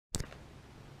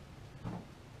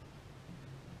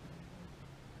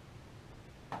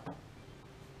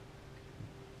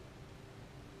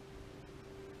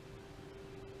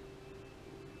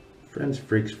Friends,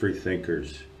 freaks, free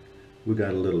thinkers, we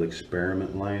got a little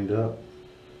experiment lined up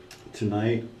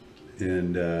tonight,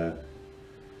 and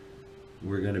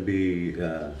we're going to be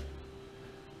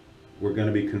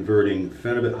converting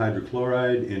phenibut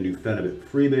hydrochloride into phenibut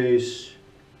freebase,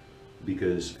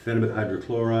 because phenibut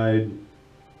hydrochloride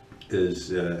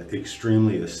is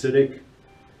extremely acidic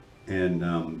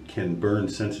and can burn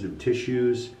sensitive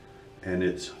tissues, and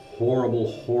it's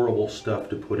horrible stuff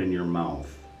to put in your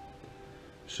mouth.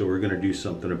 So we're going to do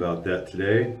something about that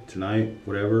tonight,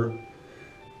 whatever.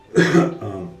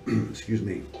 Excuse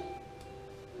me.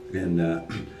 And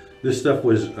this stuff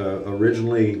was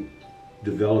originally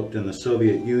developed in the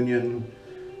Soviet Union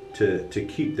to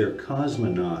keep their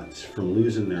cosmonauts from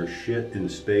losing their shit in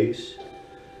space,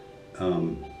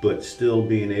 but still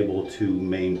being able to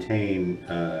maintain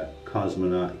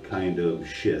cosmonaut kind of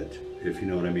shit, if you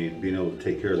know what I mean. Being able to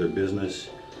take care of their business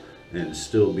and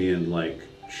still being like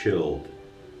chilled.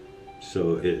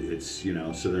 So it's, you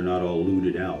know, so they're not all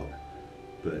looted out.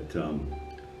 But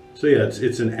so yeah,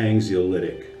 it's an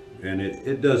anxiolytic, and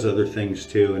it does other things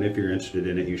too. And if you're interested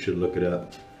in it, you should look it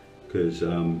up, because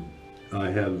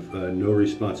I have no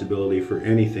responsibility for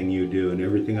anything you do, and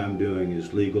everything I'm doing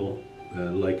is legal,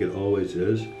 like it always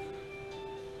is.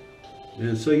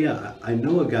 And so yeah, I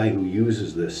know a guy who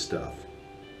uses this stuff,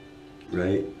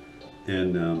 right?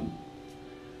 And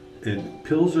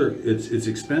pills are, it's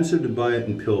expensive to buy it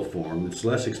in pill form. It's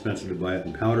less expensive to buy it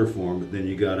in powder form, but then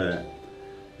you gotta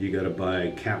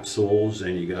buy capsules,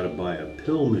 and you gotta buy a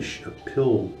pill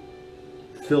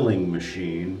filling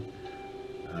machine,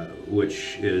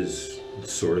 which is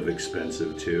sort of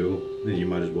expensive too. Then you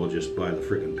might as well just buy the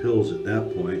freaking pills at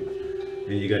that point.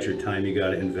 And you got your time you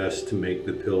gotta invest to make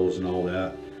the pills and all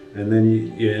that. And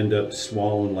then you end up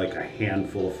swallowing like a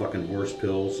handful of fucking horse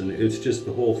pills, and it's just,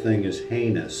 the whole thing is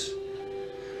heinous.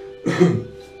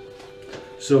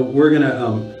 So we're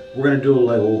gonna do a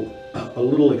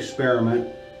little experiment,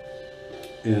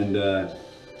 and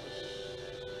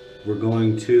we're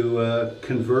going to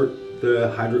convert the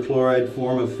hydrochloride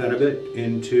form of phenibut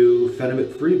into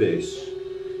phenibut freebase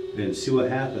and see what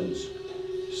happens.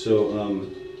 So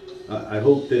I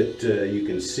hope that you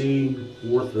can see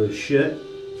worth the shit.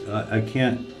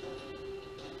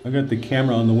 I got the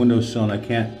camera on the windowsill and I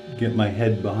can't get my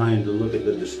head behind to look at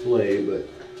the display, but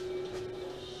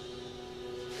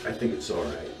I think it's all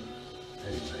right.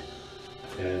 Anyway.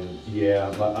 And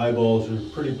yeah, my eyeballs are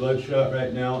pretty bloodshot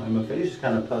right now, and my face is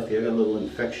kind of puffy. I got a little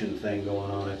infection thing going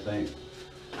on, I think.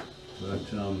 But,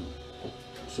 so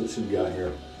let's see what we got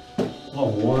here. Oh,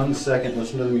 1 second,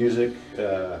 listen to the music.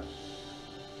 I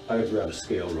gotta grab a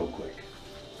scale real quick.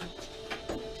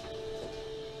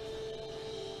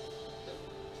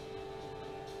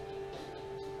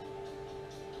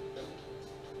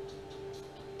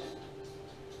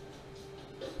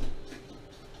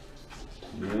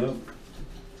 Yep.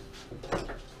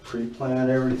 Pre-plan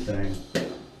everything.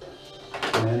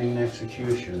 Planning and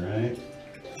execution, right?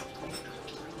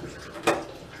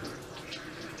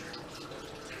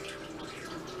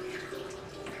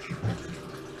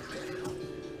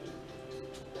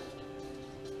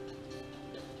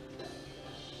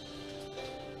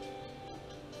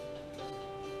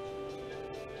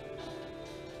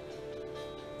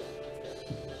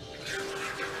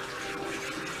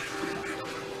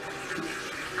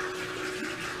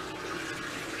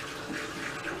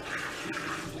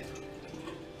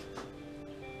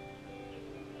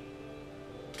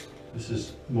 This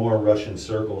is more Russian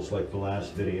circles like the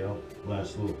last video,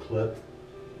 last little clip.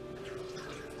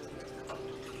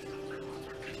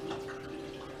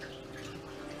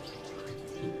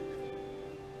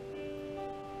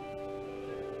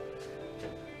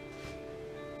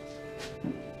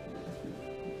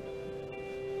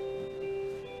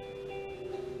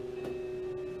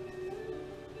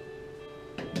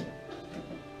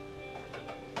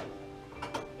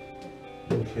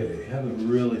 Okay, haven't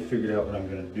really figured out what I'm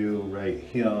going to do right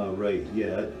here, right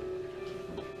yet.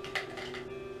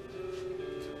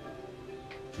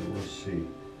 So we'll see.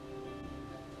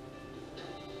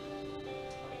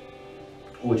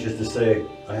 Which is to say,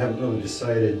 I haven't really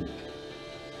decided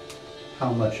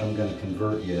how much I'm going to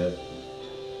convert yet.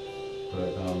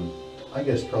 But I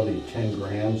guess probably 10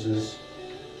 grams is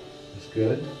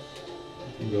good. I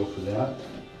can go for that.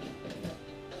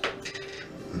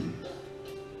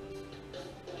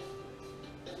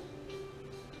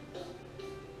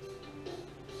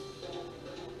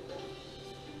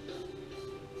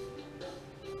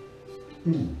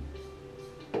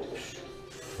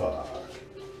 Fuck.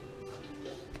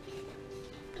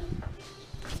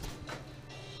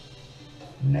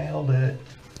 Nailed it.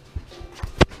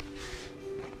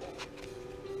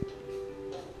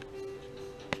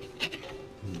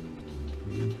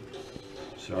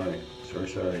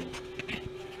 Sorry.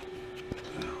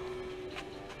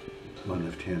 My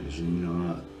left hand is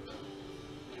not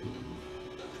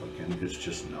fucking, it's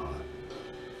just not.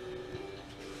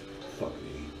 Fuck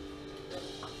me.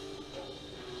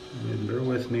 And bear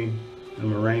with me.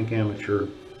 I'm a rank amateur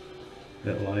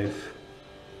at life.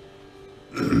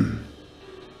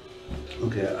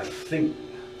 Okay, I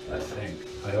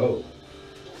hope.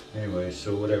 Anyway,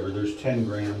 so whatever, there's 10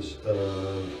 grams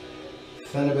of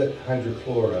Phenibut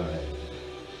hydrochloride.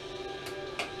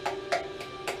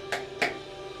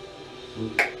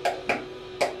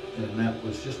 And that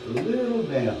was just a little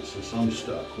damp, so I'm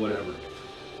stuck, whatever.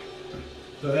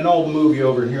 So, and I'll move you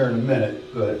over here in a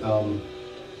minute, but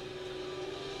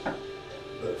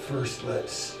first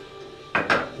let's,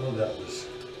 well, that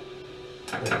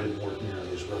didn't work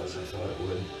nearly as well as I thought it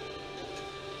would.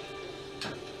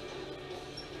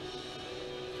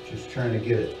 Just trying to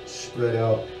get it spread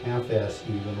out half-ass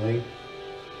evenly.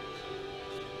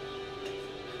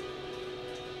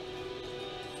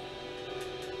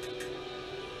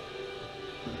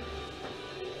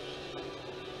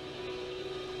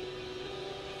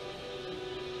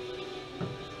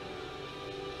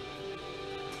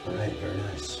 All right, very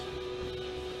nice.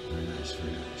 Very nice,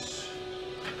 very nice.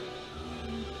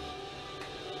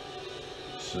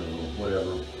 So,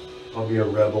 whatever. I'll be a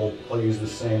rebel. I'll use the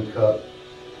same cup.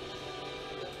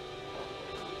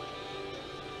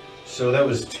 So that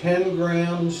was 10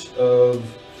 grams of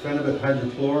Phenibut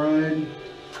hydrochloride.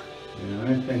 And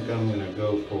I think I'm going to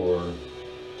go for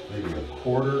maybe a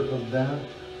quarter of that.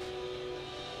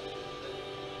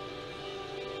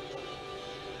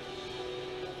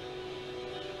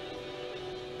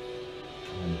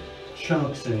 And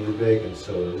chunks in your baking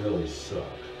soda really suck.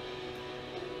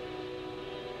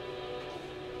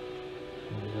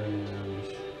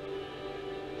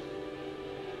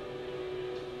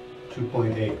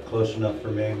 2.8, close enough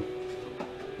for me.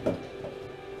 All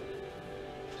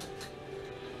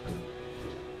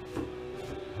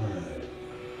right.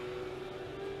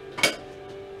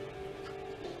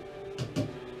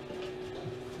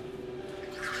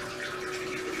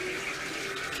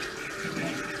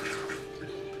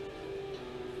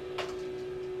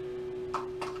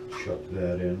 Chuck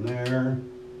that in there.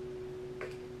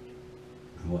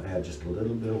 And we'll add just a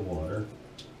little bit of water.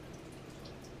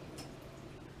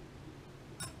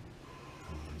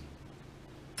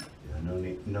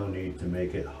 No need to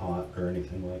make it hot or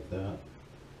anything like that.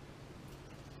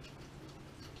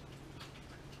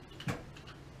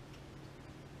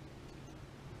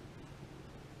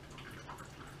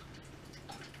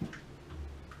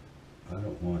 I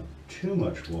don't want too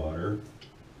much water,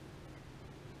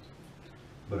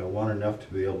 but I want enough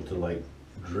to be able to like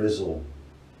drizzle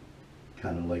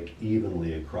kind of like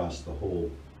evenly across the whole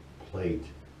plate.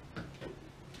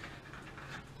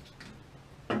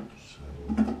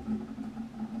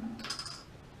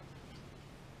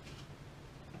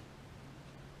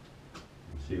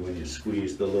 See, when you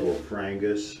squeeze the little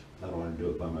frangus, I don't want to do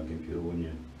it by my computer, when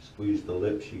you squeeze the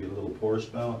lips you get a little pour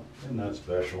spout. Isn't that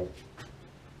special?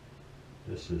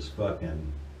 This is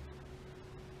fucking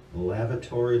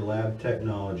lavatory lab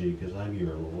technology, because I'm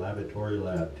your lavatory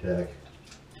lab tech.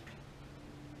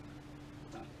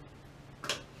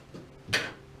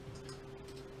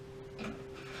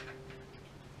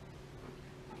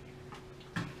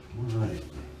 All right.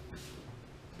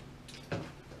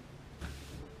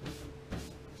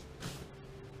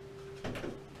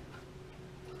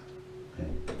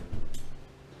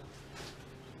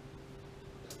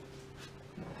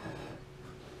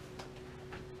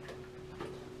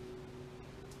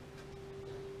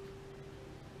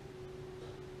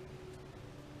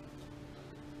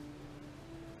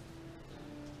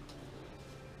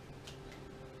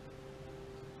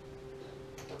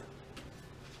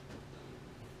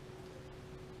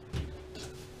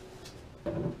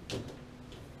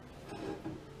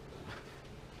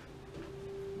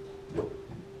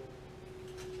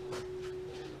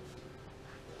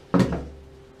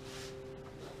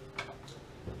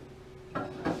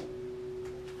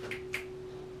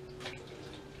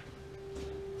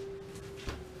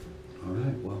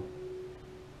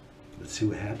 See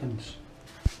what happens.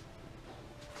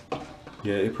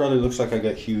 Yeah, it probably looks like I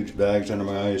got huge bags under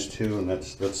my eyes too, and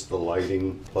that's the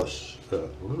lighting plus a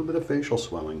little bit of facial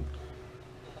swelling.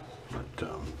 But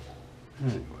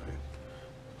anyway,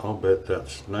 I'll bet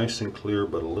that's nice and clear,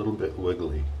 but a little bit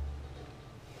wiggly.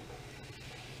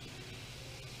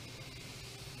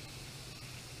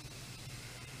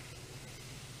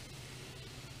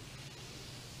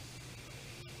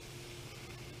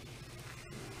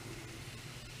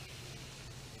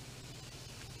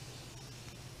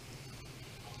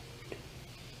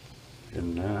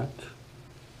 in that.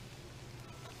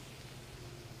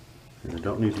 And I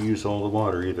don't need to use all the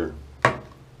water either.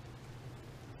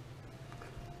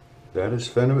 That is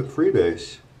Phenibut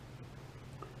freebase.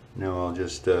 Now I'll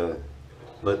just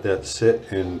let that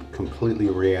sit and completely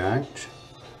react,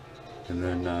 and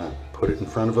then put it in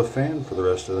front of a fan for the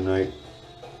rest of the night.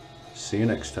 See you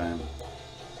next time.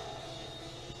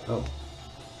 Oh,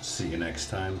 see you next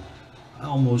time. I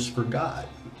almost forgot.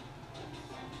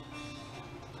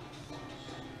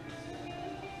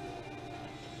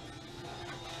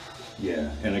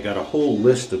 Yeah, and I got a whole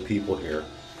list of people here.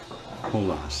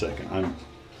 Hold on a second.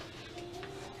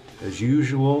 As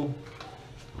usual,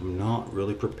 I'm not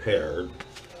really prepared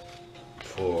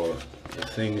for the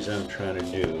things I'm trying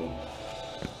to do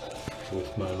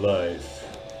with my life.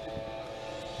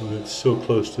 Oh, it's so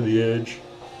close to the edge.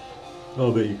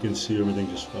 I'll bet you can see everything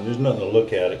just fine. There's nothing to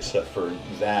look at except for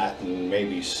that and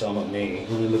maybe some of me.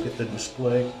 Let me look at the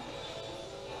display.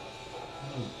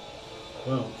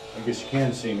 Well, I guess you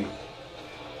can see me.